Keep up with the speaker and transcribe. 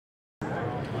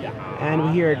and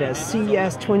we're here at the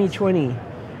CES 2020,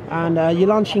 and you're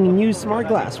launching a new smart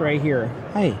glass right here.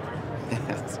 Hey.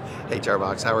 Hey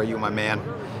Charbax, how are you, my man?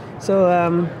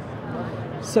 So,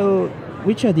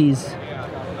 which are these?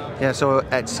 Yeah, so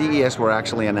at CES we're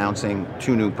actually announcing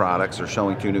two new products, or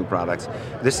showing two new products.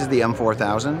 This is the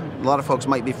M4000. A lot of folks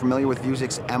might be familiar with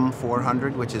Vuzix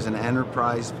M400, which is an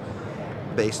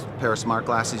enterprise-based pair of smart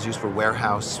glasses used for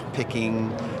warehouse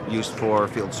picking, used for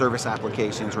field service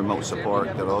applications, remote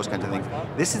support, those kinds of things.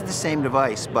 This is the same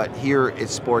device, but here it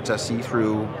sports a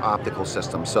see-through optical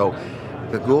system. So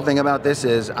the cool thing about this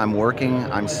is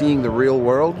I'm seeing the real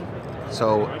world.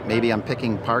 So maybe I'm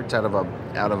picking parts out of a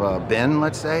bin,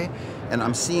 let's say, and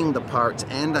I'm seeing the parts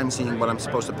and I'm seeing what I'm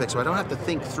supposed to pick. So I don't have to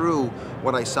think through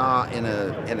what I saw in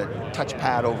a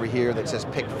touchpad over here that says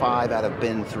pick 5 out of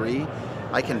bin 3.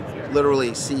 I can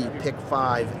literally see pick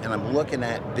 5 and I'm looking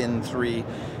at bin 3.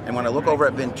 And when I look over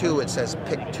at bin 2, it says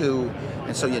pick 2.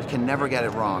 And so you can never get it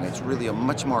wrong. It's really a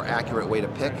much more accurate way to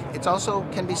pick. It also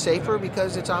can be safer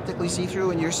because it's optically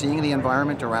see-through and you're seeing the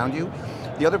environment around you.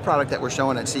 The other product that we're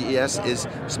showing at CES is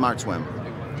Smart Swim.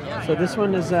 So this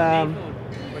one is a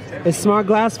smart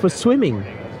glass for swimming.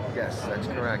 Yes, that's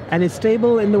correct. And it's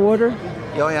stable in the water?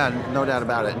 Oh yeah, no doubt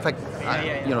about it. In fact,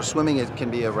 you know, swimming can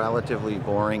be a relatively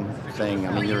boring thing.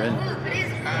 I mean, you're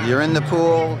in the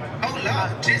pool.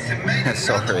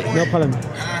 Sorry. No problem.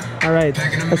 All right.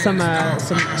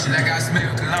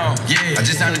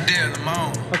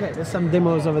 Okay, there's some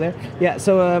demos over there. Yeah.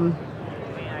 So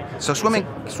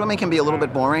swimming can be a little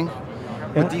bit boring.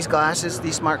 Yeah. With these glasses,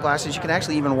 these smart glasses, you can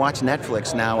actually even watch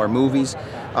Netflix now or movies.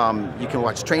 You can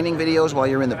watch training videos while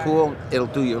you're in the pool. It'll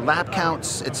do your lap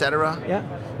counts, etc. Yeah.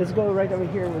 Let's go right over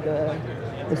here with the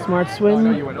Smart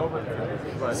Swim.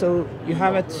 So you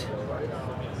have it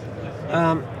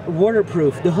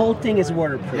waterproof. The whole thing is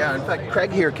waterproof. Yeah. In fact,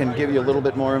 Craig here can give you a little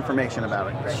bit more information about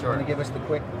it. Craig, Sure. Can you give us the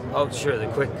quick? Oh, sure. The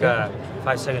quick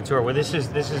 5-second tour. Well, this is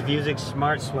Vuzix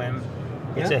Smart Swim.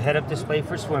 It's a head-up display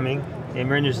for swimming. It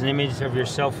renders an image of your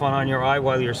cell phone on your eye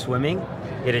while you're swimming.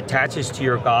 It attaches to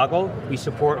your goggle. We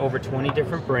support over 20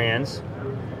 different brands.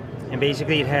 And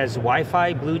basically it has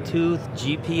Wi-Fi, Bluetooth,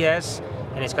 GPS,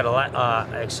 and it's got a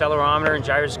accelerometer and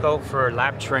gyroscope for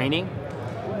lap training.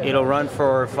 It'll run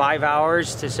for 5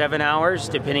 hours to 7 hours,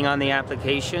 depending on the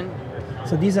application.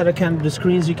 So these are the kind of the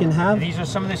screens you can have? These are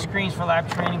some of the screens for lap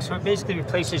training. So it basically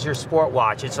replaces your sport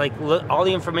watch. It's like all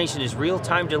the information is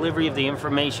real-time delivery of the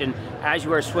information as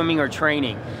you are swimming or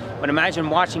training. But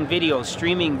imagine watching videos,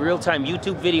 streaming real-time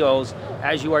YouTube videos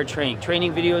as you are training.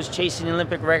 Training videos, chasing the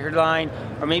Olympic record line,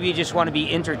 or maybe you just want to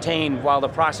be entertained while the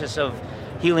process of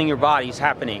healing your body is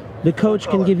happening. The coach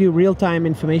can give you real-time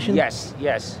information? Yes,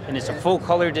 yes. And it's a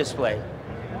full-color display.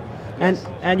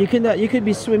 And you could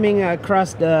be swimming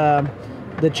across the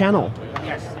channel.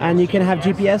 Yes. And you can have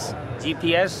GPS?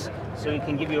 GPS, so it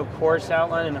can give you a course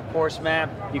outline and a course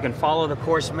map. You can follow the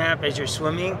course map as you're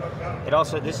swimming.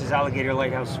 This is Alligator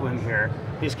Lighthouse Swim here.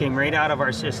 This came right out of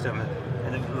our system.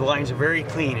 And the lines are very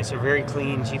clean. It's a very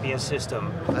clean GPS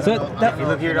system. So if you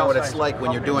look here, you know what it's like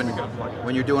when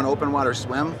you're doing open water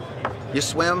swim. You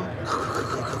swim,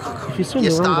 you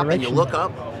stop and you look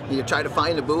up, and you try to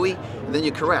find a buoy, and then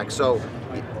you correct. So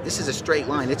this is a straight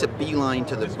line. It's a beeline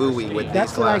to the buoy with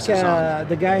these glasses on. That's like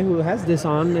the guy who has this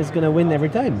on is going to win every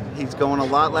time. He's going a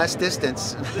lot less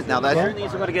distance. Now these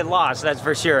are going to get lost, that's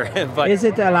for sure. But is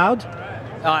it allowed?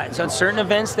 So on certain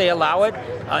events they allow it.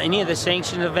 Any of the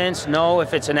sanctioned events, no.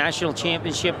 If it's a national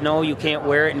championship, no, you can't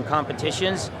wear it in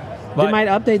competitions. But they might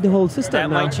update the whole system. That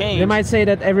might change. They might say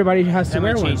that everybody has to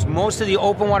wear one. Most of the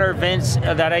open water events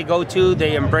that I go to,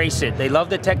 they embrace it. They love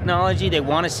the technology. They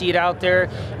want to see it out there.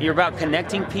 You're about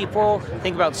connecting people.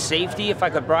 Think about safety. If I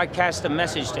could broadcast a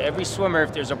message to every swimmer,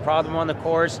 if there's a problem on the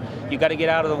course, you got to get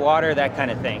out of the water, that kind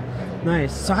of thing.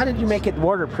 Nice. So how did you make it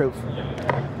waterproof?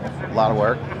 A lot of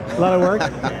work. A lot of work?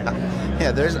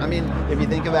 Yeah, I mean, if you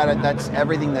think about it, that's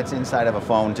everything that's inside of a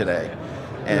phone today.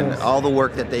 And all the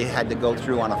work that they had to go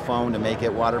through on a phone to make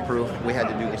it waterproof, we had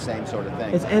to do the same sort of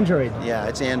thing. It's Android. Yeah,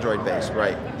 it's Android based,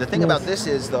 right. The thing about this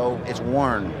is, though, it's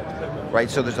worn,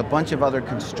 right? So there's a bunch of other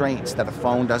constraints that a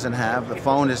phone doesn't have. The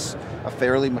phone is a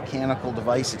fairly mechanical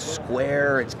device. It's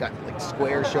square, it's got like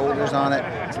square shoulders on it.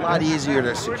 It's a lot easier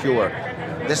to secure.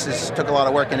 This took a lot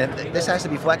of work, and this has to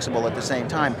be flexible at the same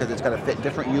time because it's got to fit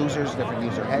different users, different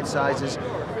user head sizes.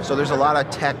 So there's a lot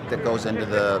of tech that goes into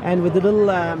the... And with the little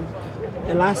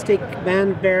elastic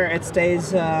band there. It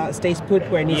stays put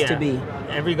where it needs to be.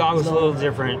 Every goggle's a little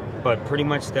different, but pretty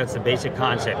much that's the basic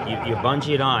concept. You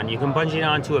bungee it on. You can bungee it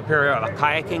onto a pair of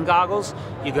kayaking goggles.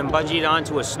 You can bungee it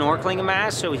onto a snorkeling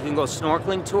mask, so you can go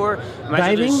snorkeling tour.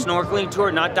 Imagine Diving? a snorkeling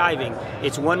tour, not diving.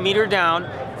 It's 1 meter down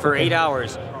for 8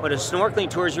 hours. But a snorkeling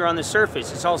tour is you're on the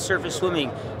surface. It's all surface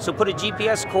swimming. So put a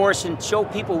GPS course and show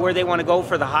people where they want to go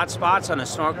for the hot spots on a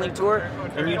snorkeling tour,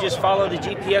 and you just follow the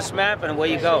GPS map and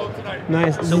away you go.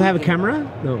 Nice. Does it have a camera?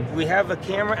 No. We have a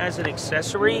camera as an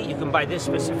accessory. You can buy this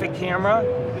specific camera.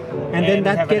 And then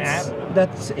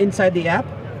that's inside the app?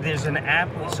 There's an app.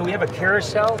 So we have a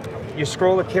carousel. You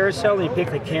scroll the carousel and you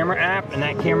pick the camera app, and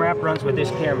that camera app runs with this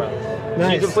camera. Nice.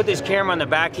 So you can put this camera on the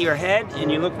back of your head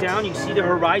and you look down, you see the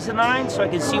horizon line, so I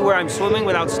can see where I'm swimming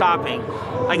without stopping.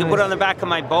 I can put it on the back of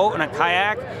my boat in a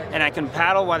kayak, and I can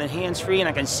paddle while the hand's free, and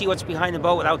I can see what's behind the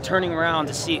boat without turning around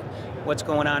to see what's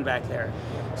going on back there.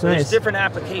 So there's different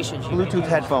applications. Bluetooth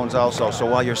headphones also, so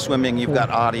while you're swimming, you've got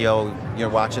audio, you're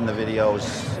watching the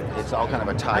videos. It's all kind of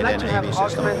a tied-in AV system. I'd like to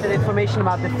have augmented information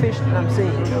about the fish that I'm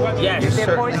seeing. Yes. If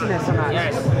they're poisonous or not.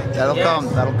 Yes. That'll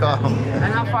come.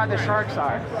 And how far the sharks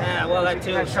are. Yeah, well, that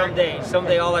too,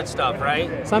 someday all that stuff,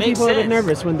 right? Some people are a bit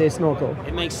nervous when they snorkel.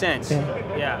 It makes sense.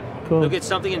 Yeah. Cool. Look at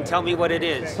something and tell me what it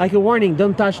is. Like a warning,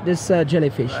 don't touch this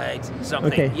jellyfish. Right,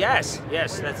 something. Okay. Yes,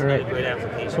 that's another great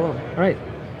application. Cool. All right.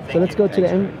 So let's go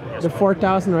to the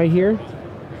 4000 right here.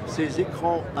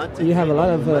 You have a lot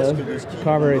of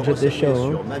coverage at this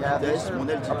show.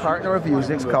 A partner of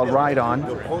Vuzix called Ride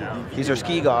On. These are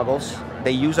ski goggles.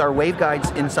 They use our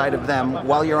waveguides inside of them.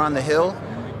 While you're on the hill,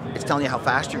 it's telling you how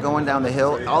fast you're going down the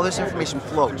hill. All this information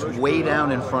floats way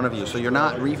down in front of you, so you're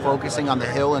not refocusing on the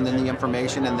hill and then the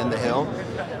information and then the hill.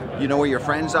 You know where your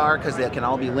friends are because they can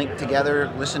all be linked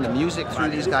together. Listen to music through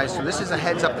these guys. So this is a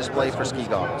heads-up display for ski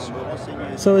goggles.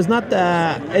 So it's not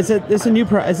it's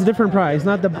a different price.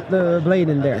 Not the blade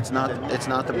in there. It's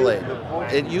not the blade.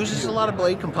 It uses a lot of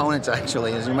blade components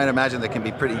actually. As you might imagine, they can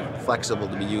be pretty flexible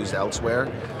to be used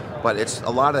elsewhere. But it's a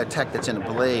lot of the tech that's in a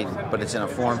blade, but it's in a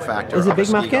form factor. Is it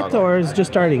big market or is it just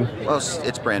starting? Well,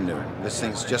 it's brand new. This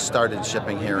thing's just started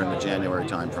shipping here in the January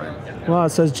timeframe. Wow,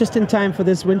 so it's just in time for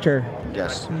this winter.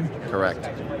 Yes, correct.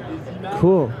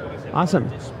 Cool, awesome.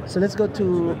 So let's go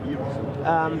to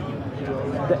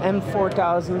the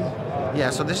M4000.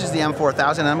 Yeah, so this is the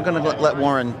M4000, and I'm going to let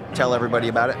Warren tell everybody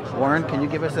about it. Warren, can you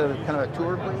give us a kind of a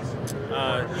tour,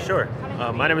 please? Sure.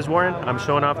 My name is Warren. I'm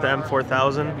showing off the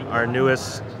M4000, our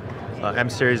newest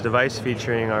M-series device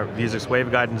featuring our Vuzix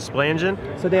waveguide and display engine.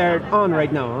 So they are on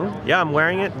right now, huh? Yeah, I'm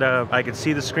wearing it. I can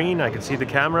see the screen, I can see the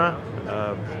camera,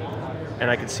 and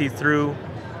I can see through.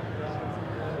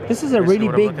 This is a really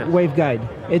big waveguide.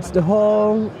 It's the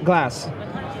whole glass,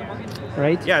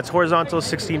 right? Yeah, it's horizontal,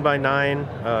 16 by 9,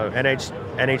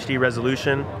 NHD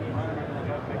resolution,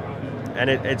 and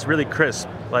it's really crisp.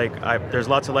 Like there's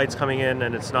lots of lights coming in,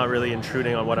 and it's not really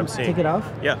intruding on what I'm seeing. Take it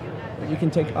off? Yeah. You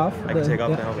can take off? I can take off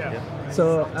the helmet, yeah.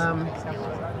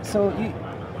 So,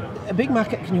 a big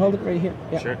market, can you hold it right here?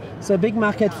 Yeah. Sure. So a big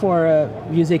market for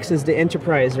Vuzix is the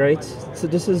enterprise, right? So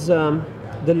this is the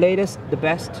latest, the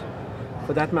best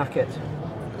for that market,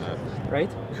 right?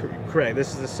 Correct.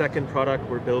 This is the second product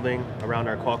we're building around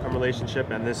our Qualcomm relationship,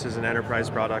 and this is an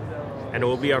enterprise product. And it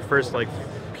will be our first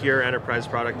pure enterprise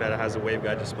product that has a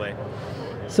waveguide display.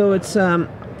 So it's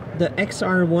the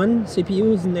XR1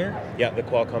 CPU is in there? Yeah, the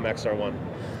Qualcomm XR1.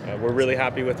 We're really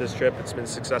happy with this chip. It's been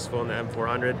successful in the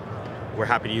M400. We're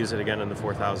happy to use it again in the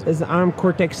 4000. Is the ARM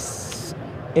Cortex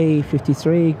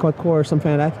A53 quad-core or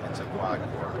something like that? It's a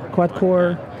quad-core.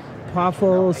 Quad-core,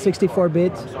 powerful,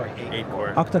 64-bit.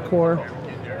 8-core. Octa-core,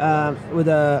 with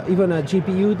even a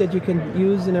GPU that you can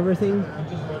use and everything?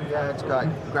 Yeah, it's got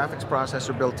graphics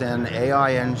processor built in,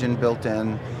 AI engine built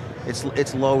in.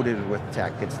 It's loaded with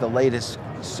tech. It's the latest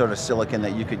sort of silicon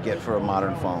that you could get for a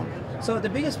modern phone. So the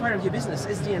biggest part of your business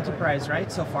is the enterprise,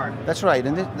 right, so far? That's right,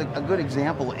 and a good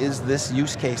example is this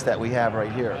use case that we have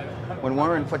right here. When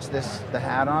Warren puts the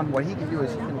hat on, what he can do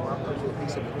is he can walk up to a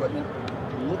piece of equipment,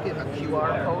 look at a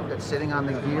QR code that's sitting on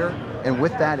the gear, and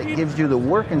with that it gives you the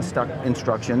work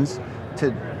instructions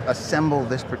to assemble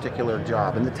this particular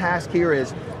job. And the task here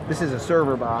is, this is a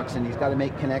server box, and he's got to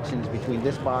make connections between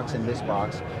this box and this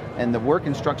box. And the work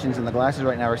instructions in the glasses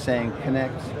right now are saying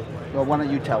connect. Well, why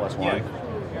don't you tell us, Warren?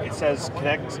 Yeah. It says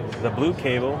connect the blue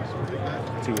cable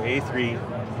to A3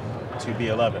 to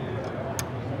B11.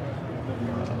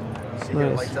 See how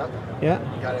it lights up?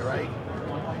 Yeah. You got it right?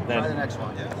 Try the next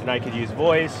one. And I could use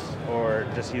voice or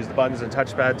just use the buttons and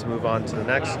touchpad to move on to the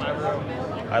next.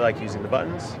 I like using the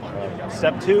buttons.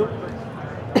 Step 2,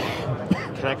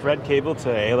 connect red cable to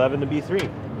A11 to B3.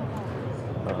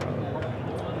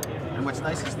 And what's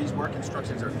nice is these work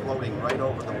instructions are floating right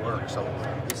over the work, so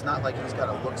it's not like he's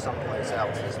got to look someplace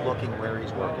else. He's looking where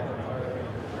he's working.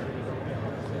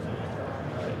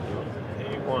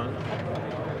 A1.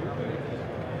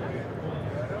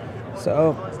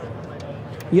 So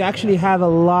you actually have a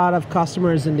lot of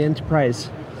customers in the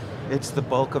enterprise. It's the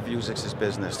bulk of Vuzix's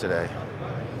business today.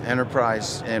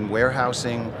 Enterprise and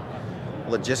warehousing,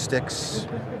 logistics,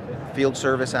 field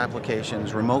service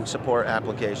applications, remote support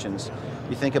applications.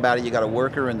 You think about it, you got a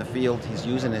worker in the field, he's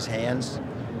using his hands.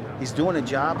 He's doing a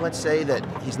job, let's say, that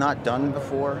he's not done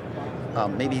before.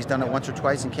 Maybe he's done it once or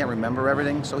twice and can't remember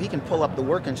everything, so he can pull up the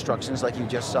work instructions like you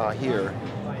just saw here,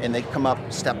 and they come up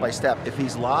step by step. If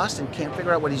he's lost and can't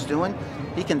figure out what he's doing,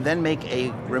 he can then make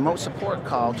a remote support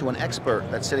call to an expert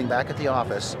that's sitting back at the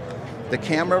office. The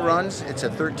camera runs, it's a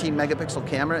 13 megapixel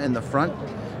camera in the front.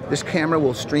 This camera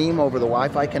will stream over the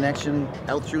Wi-Fi connection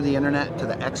out through the internet to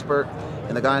the expert,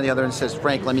 and the guy on the other end says,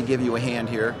 Frank, let me give you a hand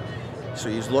here. So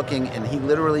he's looking, and he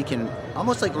literally can,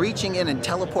 almost like reaching in and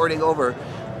teleporting over,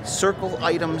 circle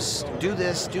items, do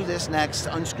this next,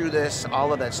 unscrew this,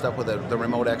 all of that stuff with the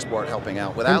remote export helping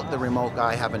out, without the remote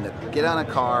guy having to get on a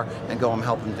car and go and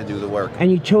help him to do the work.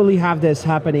 And you totally have this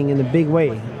happening in a big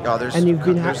way. Oh, and you've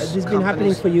been this has been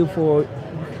happening for you for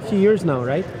a few years now,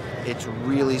 right? It's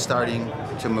really starting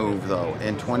to move, though.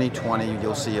 In 2020,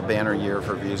 you'll see a banner year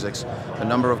for Vuzix. The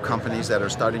number of companies that are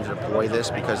starting to deploy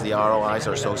this because the ROIs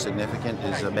are so significant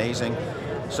is amazing.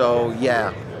 So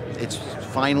yeah, it's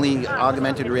finally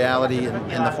augmented reality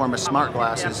in the form of smart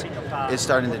glasses is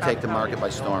starting to take the market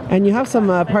by storm. And you have some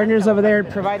partners over there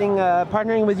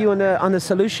partnering with you on the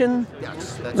solution.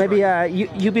 Yes, that's maybe right.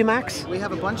 UBMax. We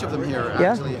have a bunch of them here,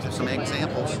 actually, some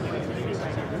examples.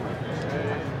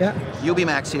 Yeah.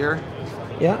 UBMax here.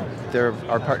 Yeah. They're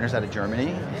our partners out of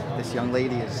Germany. This young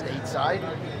lady is stateside,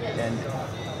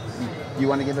 and you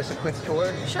want to give us a quick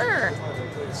tour? Sure.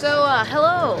 So,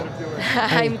 hello.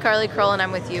 I'm Carly Kroll, and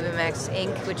I'm with UBMax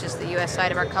Inc., which is the US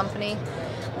side of our company.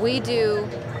 We do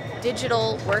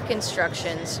digital work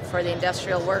instructions for the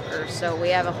industrial workers. So we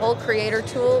have a whole creator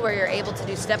tool where you're able to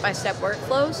do step-by-step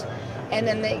workflows, and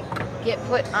then they get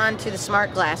put onto the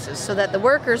smart glasses so that the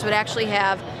workers would actually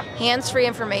have hands-free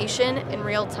information in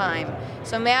real time.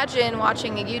 So imagine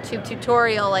watching a YouTube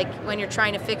tutorial like when you're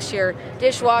trying to fix your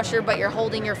dishwasher but you're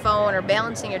holding your phone or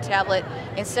balancing your tablet.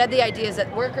 Instead, the idea is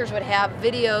that workers would have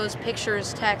videos,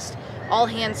 pictures, text, all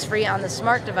hands-free on the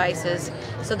smart devices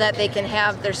so that they can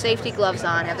have their safety gloves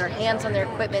on, have their hands on their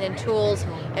equipment and tools,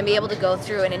 and be able to go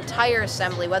through an entire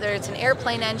assembly, whether it's an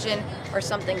airplane engine or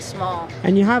something small.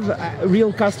 And you have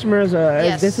real customers,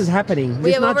 yes. This is happening.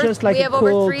 We it's have not over, just like we have a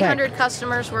cool over 300 tech.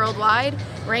 customers worldwide,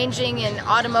 ranging in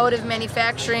automotive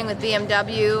manufacturing with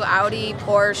BMW, Audi,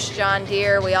 Porsche, John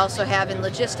Deere. We also have in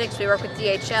logistics, we work with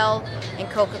DHL and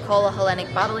Coca-Cola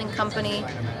Hellenic Bottling Company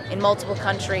in multiple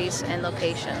countries and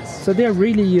locations. So they're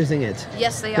really using it?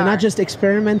 Yes, they are. They're not just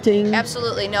experimenting?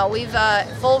 Absolutely, no. We've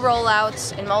full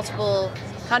rollouts in multiple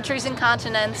countries and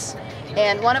continents.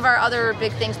 And one of our other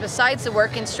big things besides the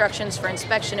work instructions for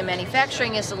inspection and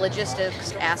manufacturing is the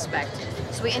logistics aspect.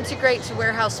 So we integrate to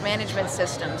warehouse management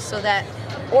systems so that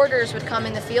orders would come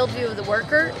in the field view of the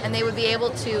worker and they would be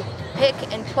able to pick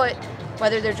and put,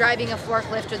 whether they're driving a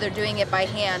forklift or they're doing it by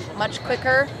hand, much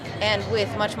quicker and with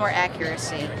much more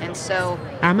accuracy. And so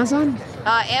Amazon?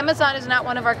 Amazon is not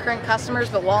one of our current customers,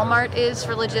 but Walmart is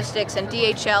for logistics, and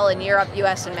DHL in Europe,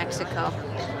 US, and Mexico.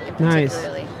 Nice.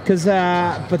 Because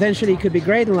potentially it could be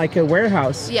great in like a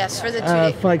warehouse. Yes, for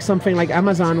the for like something like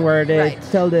Amazon where they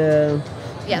tell the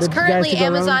Yes, the currently guys to go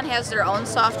Amazon around? has their own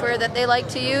software that they like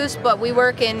to use, but we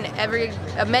work in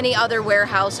many other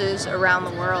warehouses around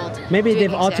the world. Maybe doing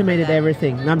they've exactly automated that.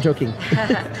 everything. No, I'm joking.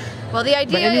 Well, the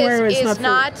idea anywhere is it's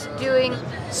not doing,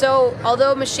 so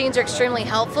although machines are extremely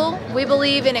helpful, we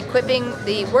believe in equipping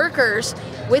the workers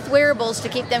with wearables to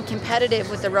keep them competitive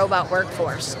with the robot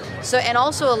workforce. So, and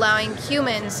also allowing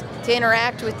humans to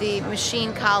interact with the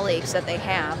machine colleagues that they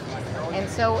have. And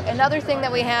so another thing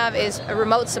that we have is a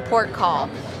remote support call.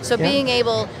 So being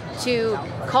able to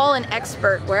call an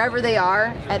expert wherever they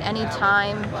are at any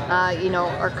time,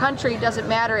 or country, doesn't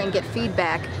matter, and get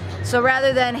feedback. So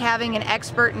rather than having an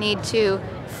expert need to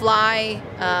fly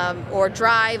or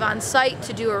drive on site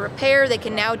to do a repair, they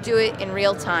can now do it in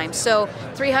real time. So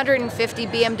 350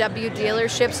 BMW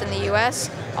dealerships in the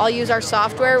US all use our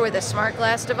software with a smart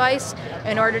glass device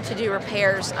in order to do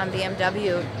repairs on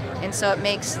BMW. And so it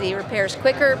makes the repairs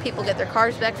quicker, people get their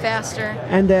cars back faster.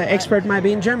 And the expert might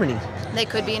be in Germany. They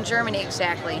could be in Germany,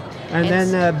 exactly. And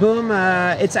then boom,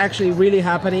 it's actually really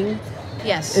happening.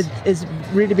 Yes. It's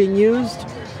really being used.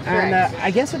 And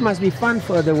I guess it must be fun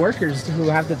for the workers who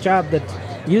have the job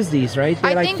that use these, right?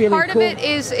 They're I like think feeling part cool. of it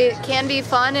is it can be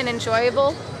fun and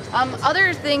enjoyable.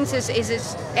 Other things is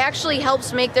it actually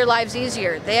helps make their lives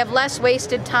easier. They have less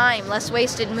wasted time, less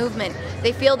wasted movement.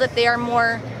 They feel that they are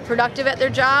more productive at their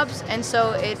jobs, and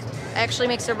so it actually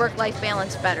makes their work-life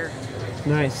balance better.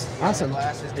 Nice, awesome.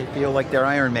 Glasses, they feel like they're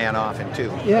Iron Man often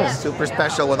too. Yeah. Super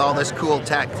special with all this cool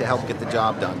tech to help get the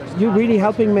job done. You're really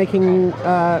helping making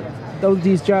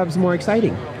these jobs more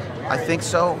exciting. I think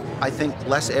so. I think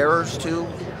less errors too.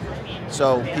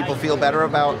 So people feel better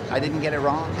about, I didn't get it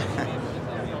wrong.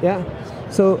 Yeah.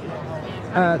 So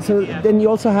then you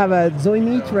also have a Zoe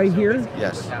Meet right here.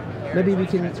 Yes. Maybe we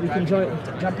can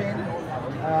jump in.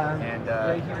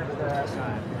 Right here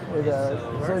with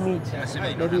Zoe Meet.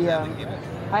 Maybe.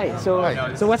 Hi.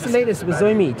 So what's the latest with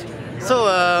Zoe Meet? So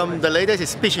the latest is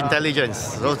speech intelligence.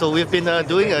 So we've been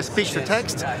doing a speech to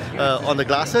text on the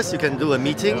glasses. You can do a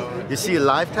meeting, you see a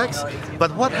live text.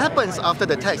 But what happens after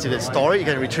the text? If it's story, you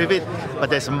can retrieve it,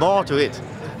 but there's more to it.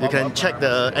 You can check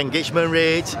the engagement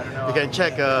rate, you can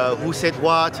check who said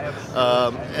what,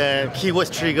 and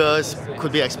keywords triggers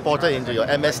could be exported into your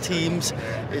MS Teams.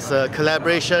 It's a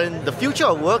collaboration. The future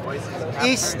of work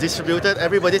is distributed,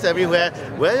 everybody's everywhere.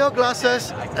 Wear your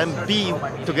glasses and be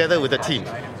together with the team.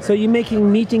 So you're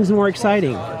making meetings more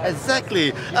exciting.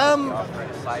 Exactly.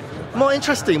 More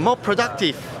interesting, more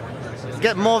productive.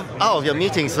 Get more out of your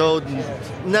meetings, so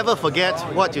never forget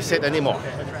what you said anymore.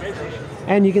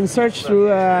 And you can search through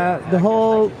the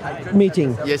whole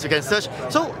meeting. Yes, you can search.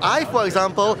 So I, for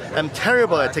example, am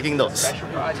terrible at taking notes. In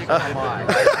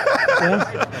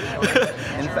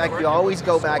fact, you always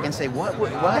go back and say, what?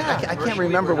 I can't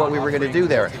remember what we were going to do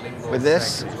there. With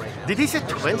this, Did he say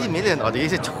 20 million or did he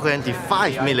say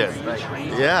 25 million?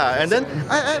 Yeah, and then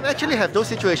I actually have those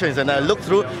situations and I look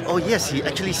through, oh yes, he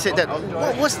actually said that.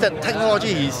 What was that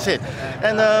technology he said?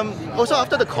 And also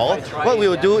after the call, what we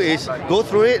will do is go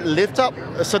through it, lift up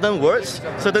certain words,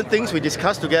 certain things we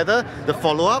discussed together, the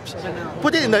follow-ups,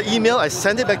 put it in the email, I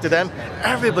send it back to them.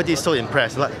 Everybody is so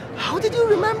impressed. Like, how did you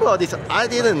remember all this? I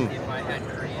didn't.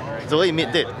 Zoe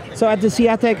Meet did. So at the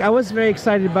CIATEC, I was very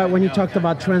excited about when you talked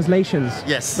about translations.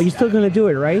 Yes. But you're still going to do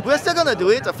it, right? We're still going to do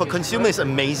it. For consumers, it's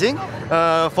amazing.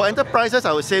 For enterprises,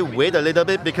 I would say wait a little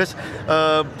bit because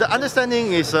the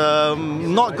understanding is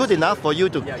not good enough for you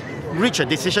to reach a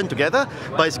decision together,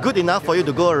 but it's good enough for you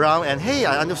to go around and, hey,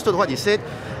 I understood what you said.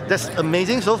 That's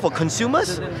amazing. So for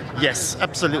consumers, yes,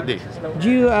 absolutely. Do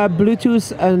you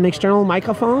Bluetooth an external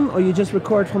microphone, or you just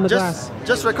record from the glass?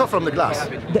 Just record from the glass.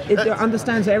 It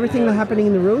understands everything that's happening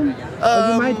in the room?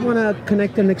 Or you might want to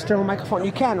connect an external microphone.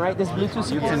 You can, right? There's Bluetooth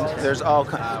support?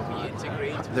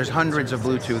 There's hundreds of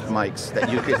Bluetooth mics that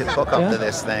you could hook up to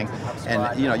this thing,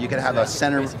 and you could have a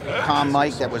center comm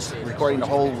mic that was recording the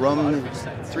whole room,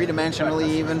 three-dimensionally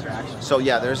even. So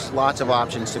yeah, there's lots of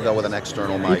options to go with an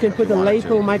external mic. You can put a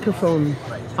lapel microphone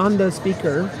on the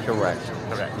speaker. Correct.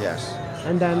 Yes.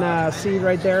 And then see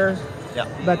right there. Yeah.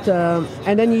 But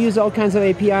and then you use all kinds of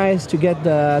APIs to get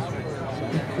the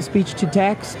speech to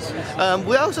text.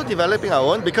 We're also developing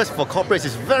our own because for corporates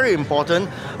it's very important.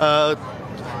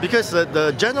 Because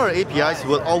the general APIs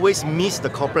will always miss the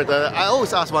corporate. I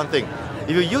always ask one thing.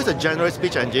 If you use a general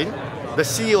speech engine, the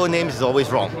CEO name is always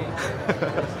wrong.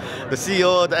 The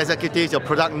CEO, the executives, your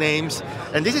product names.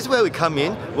 And this is where we come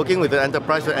in, working with the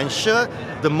enterprise to ensure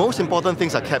the most important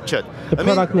things are captured. The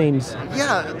product names.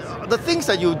 Yeah, the things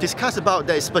that you discuss about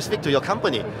that is specific to your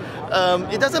company.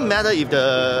 It doesn't matter if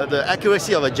the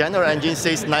accuracy of a general engine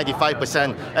says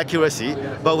 95% accuracy,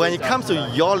 but when it comes to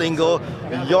your lingo,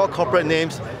 your corporate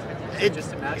names,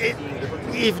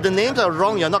 if the names are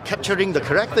wrong, you're not capturing the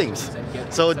correct things.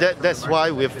 So that's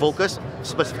why we're focused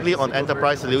specifically on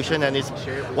enterprise solution, and it's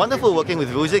wonderful working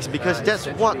with Vuzix because that's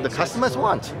what the customers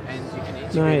want.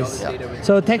 Nice. Yeah.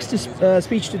 So text to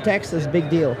speech to text is a big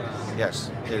deal. Yes,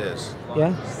 it is.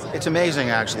 Yeah. It's amazing,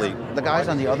 actually. The guys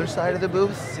on the other side of the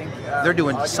booth, they're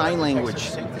doing sign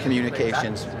language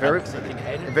communications.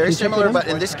 Very similar, but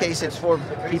in this case, it's for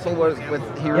people with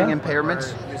hearing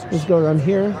impairments. Let's go around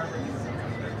here.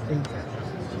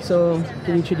 So,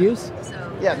 can you introduce?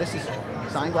 Yeah, this is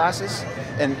Sign Glasses.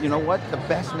 And you know what? The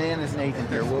best man is Nathan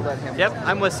here. We'll let him. Yep,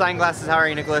 I'm with Sign Glasses. How are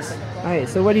you, Nicholas? Hi,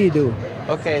 so what do you do?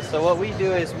 Okay, so what we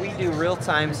do is we do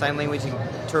real-time sign language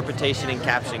interpretation and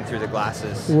captioning through the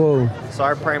glasses. Whoa. So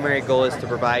our primary goal is to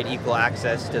provide equal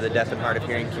access to the deaf and hard of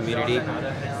hearing community.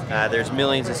 There's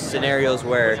millions of scenarios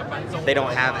where they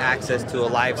don't have access to a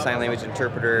live sign language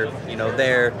interpreter,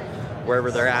 there.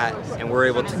 wherever they're at, and we're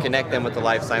able to connect them with the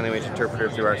live sign language interpreter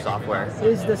through our software.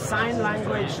 Is the sign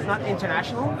language not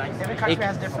international? Every country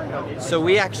has different? So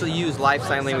we actually use live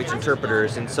sign language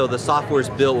interpreters, and so the software is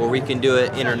built where we can do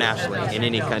it internationally in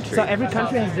any country. So every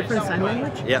country has different sign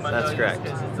language? Yep, that's correct.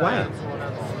 Why?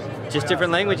 Just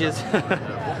different languages.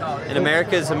 In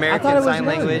America is American Sign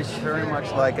Language. Very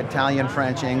much like Italian,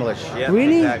 French, English. Yep,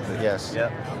 really? Exactly. Yes.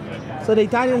 Yep. So the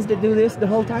Italians, they do this the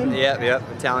whole time? Yep,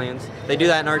 Italians. They do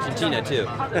that in Argentina too.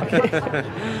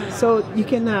 Okay. So you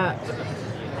can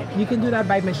do that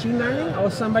by machine learning, or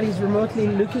somebody's remotely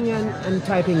looking and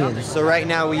typing in? So right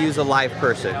now we use a live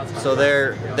person. So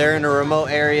they're in a remote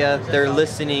area, they're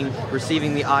listening,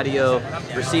 receiving the audio,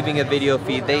 receiving a video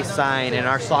feed, they sign, and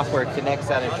our software connects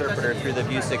that interpreter through the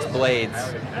Vuzix blades,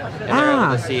 and they're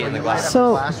able to see it in the glass.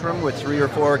 So, classroom with 3 or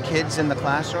 4 kids in the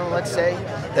classroom, let's say,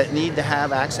 that need to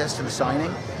have access to the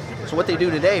signing. So what they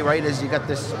do today, right, is you got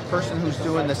this person who's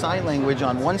doing the sign language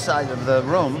on one side of the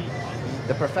room,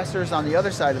 the professor's on the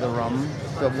other side of the room,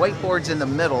 the whiteboard's in the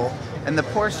middle, and the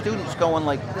poor student's going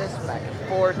like this, back and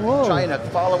forth, trying to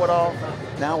follow it all.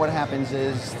 Now what happens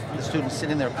is the student's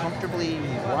sitting there comfortably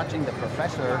watching the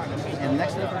professor, and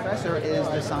next to the professor is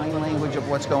the sign language of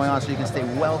what's going on, so you can stay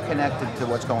well connected to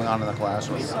what's going on in the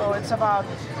classroom. So it's about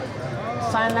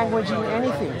sign language in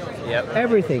anything? Yep.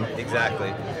 Everything?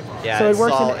 Exactly. Yeah, so it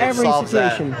works in every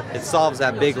situation. It solves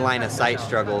that big line of sight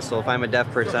struggle. So if I'm a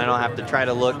deaf person, I don't have to try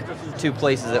to look 2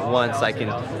 places at once. I can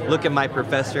look at my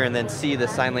professor and then see the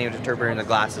sign language interpreter in the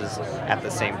glasses at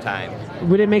the same time.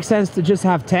 Would it make sense to just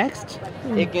have text?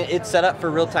 It's set up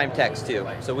for real-time text too,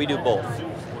 so we do both.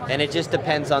 And it just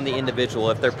depends on the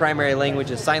individual. If their primary language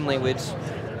is sign language,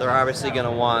 they're obviously going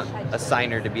to want a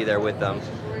signer to be there with them.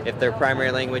 If their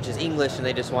primary language is English and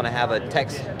they just want to have a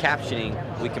text captioning,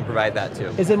 we can provide that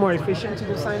too. Is it more efficient to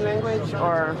do sign language,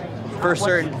 or for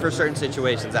certain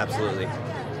situations? Absolutely.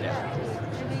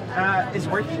 Is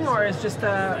working, or is just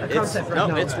a concept right now?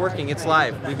 No, it's working. It's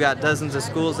live. We've got dozens of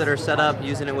schools that are set up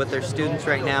using it with their students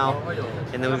right now,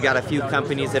 and then we've got a few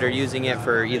companies that are using it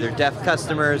for either deaf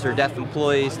customers or deaf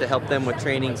employees to help them with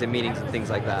trainings and meetings and things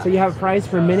like that. So you have a price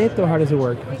per minute, or how does it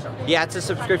work? Yeah, it's a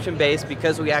subscription base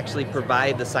because we actually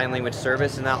provide the sign language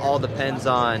service, and that all depends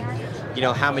on,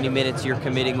 how many minutes you're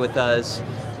committing with us.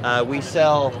 We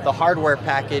sell the hardware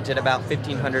package at about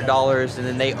 $1,500, and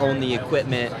then they own the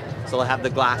equipment. So they'll have the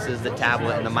glasses, the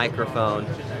tablet, and the microphone.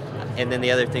 And then the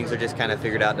other things are just kind of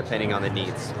figured out depending on the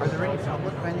needs. Are there any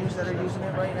public venues that are using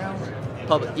it right now?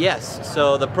 Yes.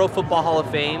 So the Pro Football Hall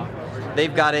of Fame,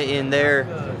 they've got it in there.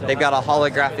 They've got a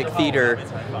holographic theater.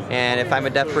 And if I'm a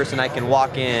deaf person, I can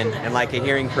walk in, and like a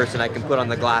hearing person, I can put on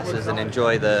the glasses and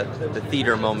enjoy the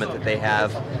theater moment that they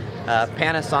have.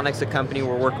 Panasonic's a company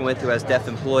we're working with who has deaf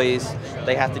employees.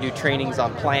 They have to do trainings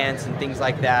on plants and things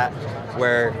like that,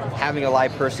 where having a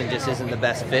live person just isn't the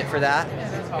best fit for that.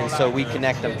 And so we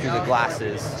connect them through the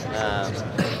glasses.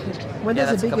 When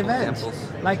there's a big event,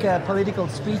 like political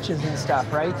speeches and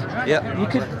stuff, right? Yep.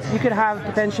 You could have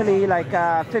potentially like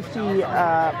 50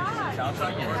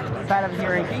 bad of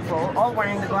hearing people all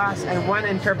wearing the glass and one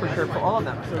interpreter for all of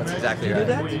them. That's exactly right.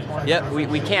 Do you do that? Yep,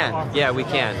 we can. Yeah, we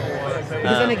can.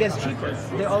 Because then it gets cheaper.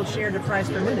 They all share the price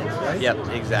per minute, right? Yep,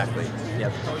 exactly.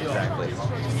 Yep, exactly.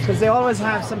 Because they always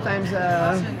have sometimes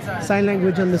sign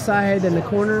language on the side and the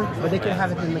corner, but they can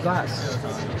have it in the glass.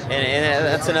 And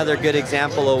that's another good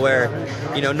example of where,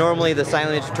 normally the sign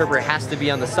language interpreter has to be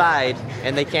on the side,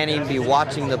 and they can't even be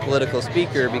watching the political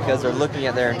speaker because they're looking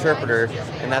at their interpreter,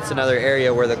 and that's another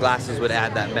area where the glasses would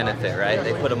add that benefit, right?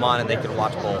 They put them on and they can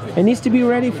watch both. It needs to be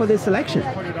ready for this election.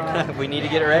 We need to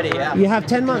get it ready, yeah. You have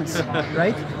 10 months,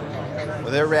 right?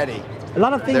 Well, they're ready. A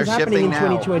lot of things they're happening in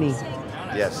now. 2020.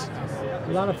 Yes.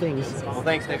 A lot of things. Well,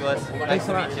 thanks, Nicholas. Nice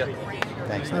to meet you.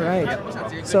 Thanks. All right.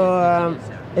 Yep. So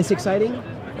it's exciting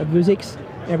at Vuzix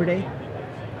every day.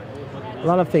 A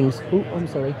lot of things. Oh, I'm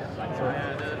sorry.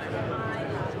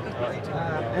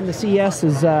 And the CES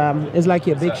is like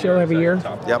a big show every year.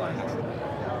 Yep.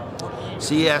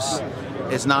 CES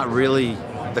is not really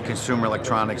the consumer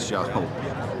electronics show.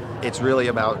 It's really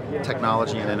about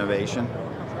technology and innovation.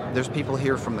 There's people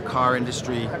here from the car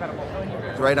industry,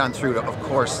 right on through to, of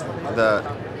course, the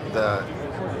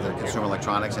consumer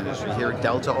electronics industry. Here at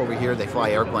Delta over here, they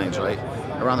fly airplanes, right?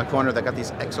 Around the corner, they got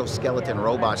these exoskeleton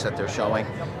robots that they're showing.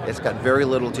 It's got very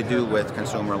little to do with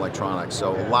consumer electronics.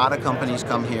 So a lot of companies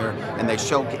come here, and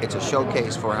it's a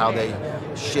showcase for how they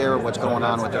share what's going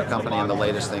on with their company and the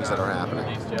latest things that are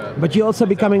happening. But you're also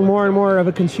becoming more and more of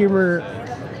a consumer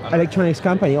electronics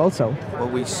company also. Well,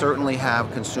 we certainly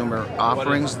have consumer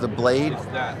offerings. The Blade,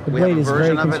 The we Blade have a is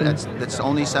version very of it that's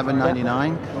only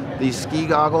 $799. These ski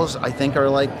goggles, I think, are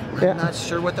like, Yeah. I'm not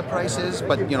sure what the price is,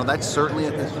 but you know, that's certainly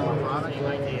a consumer product.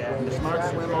 The Smart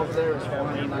Swim over there is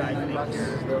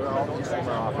 $499. They're all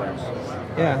consumer offerings.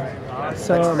 Yeah.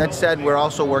 So That said, we're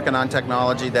also working on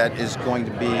technology that is going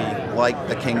to be like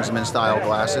the Kingsman style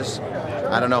glasses.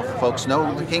 I don't know if folks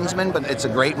know the Kingsman, but it's a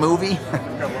great movie.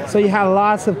 so you have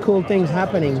lots of cool things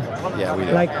happening, Yeah, we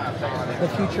do. like the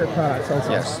future products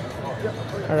also. Yes.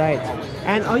 All right.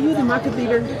 And are you the market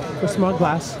leader for smart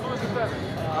glass?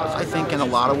 I think in a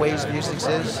lot of ways Vuzix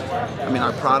is. I mean,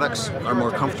 our products are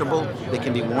more comfortable. They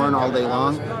can be worn all day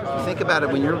long. Think about it,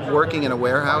 when you're working in a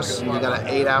warehouse and you got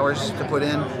 8 hours to put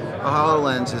in, a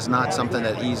HoloLens is not something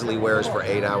that easily wears for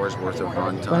 8 hours worth of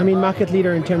runtime. Well, I mean, market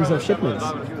leader in terms of shipments.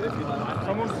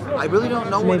 I really don't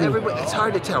know what Maybe. everybody, it's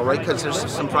hard to tell, right? Because there's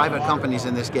some private companies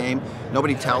in this game.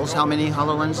 Nobody tells how many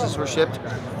HoloLenses were shipped.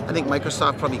 I think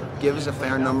Microsoft probably gives a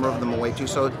fair number of them away too,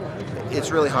 so it's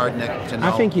really hard, Nick, to know.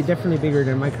 I think you're definitely bigger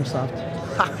than Microsoft.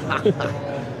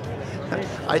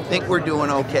 I think we're doing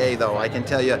okay, though. I can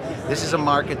tell you, this is a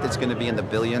market that's going to be in the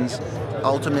billions.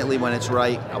 Ultimately, when it's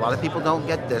right, a lot of people don't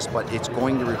get this, but it's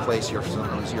going to replace your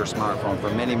smartphone for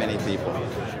many, many people.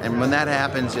 And when that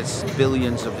happens, it's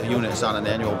billions of units on an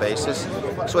annual basis.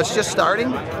 So it's just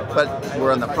starting, but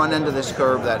we're on the front end of this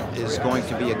curve that is going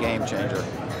to be a game changer.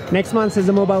 Next month is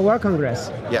the Mobile World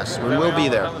Congress. Yes, we will be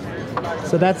there.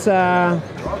 So that's,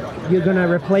 you're going to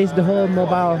replace the whole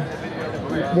mobile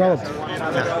world.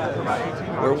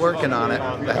 We're working on it.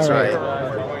 That's All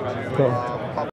right. Cool.